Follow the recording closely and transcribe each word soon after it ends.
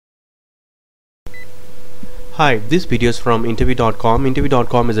Hi, this video is from interview.com.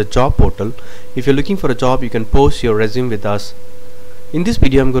 Interview.com is a job portal. If you're looking for a job, you can post your resume with us. In this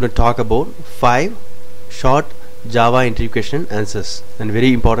video, I'm going to talk about 5 short Java interview question answers and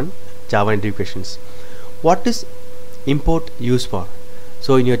very important Java interview questions. What is import used for?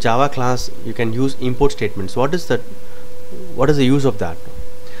 So in your Java class, you can use import statements. What is that? What is the use of that?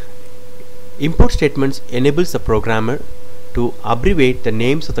 Import statements enables the programmer to abbreviate the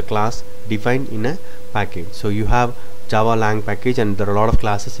names of the class defined in a package. So you have Java Lang package and there are a lot of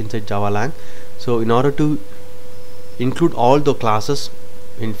classes inside Java Lang. So in order to include all the classes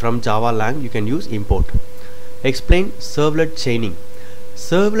from Java Lang, you can use import. Explain servlet chaining.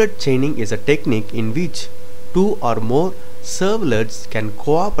 Servlet chaining is a technique in which 2 or more servlets can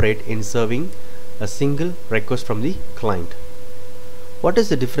cooperate in serving a single request from the client. What is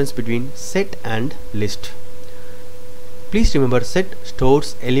the difference between set and list? Please remember, set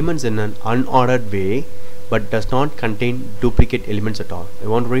stores elements in an unordered way but does not contain duplicate elements at all. I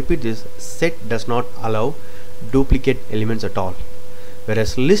want to repeat this: set does not allow duplicate elements at all,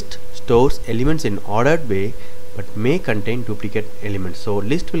 whereas list stores elements in ordered way but may contain duplicate elements. So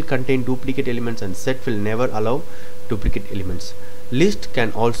list will contain duplicate elements and set will never allow duplicate elements. List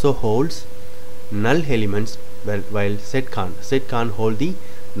can also hold null elements while set can't. Set can't hold the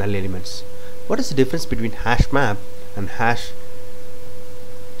null elements. What is the difference between hash map and hash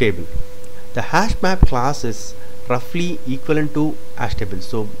table? The hash map class is roughly equivalent to hash table.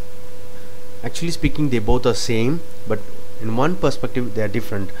 So actually speaking, they both are same, but in one perspective they are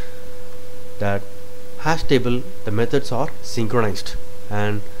different. That hash table, the methods are synchronized,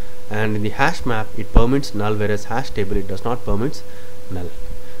 and in the hash map it permits null, whereas hash table it does not permits null.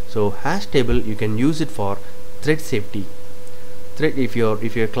 So hash table, you can use it for thread safety. If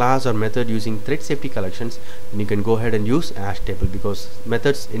your class or method using thread safety collections, then you can go ahead and use hash table, because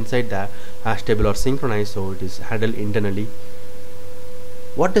methods inside the hash table are synchronized, so it is handled internally.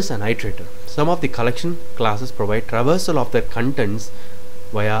 What is an iterator? Some of the collection classes provide traversal of their contents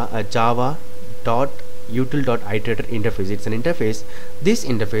via a java.util.iterator interface. It's an interface. This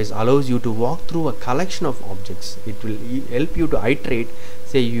interface allows you to walk through a collection of objects. It will help you to iterate.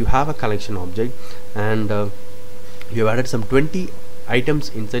 Say you have a collection object and you have added some 20 items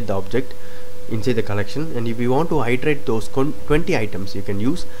inside the object, inside the collection, and if you want to iterate those 20 items, you can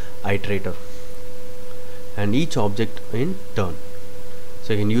use iterator, and each object in turn.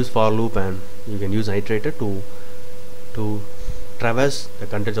 So you can use for loop and you can use iterator to traverse the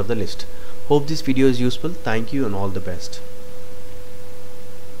contents of the list. Hope this video is useful. Thank you and all the best.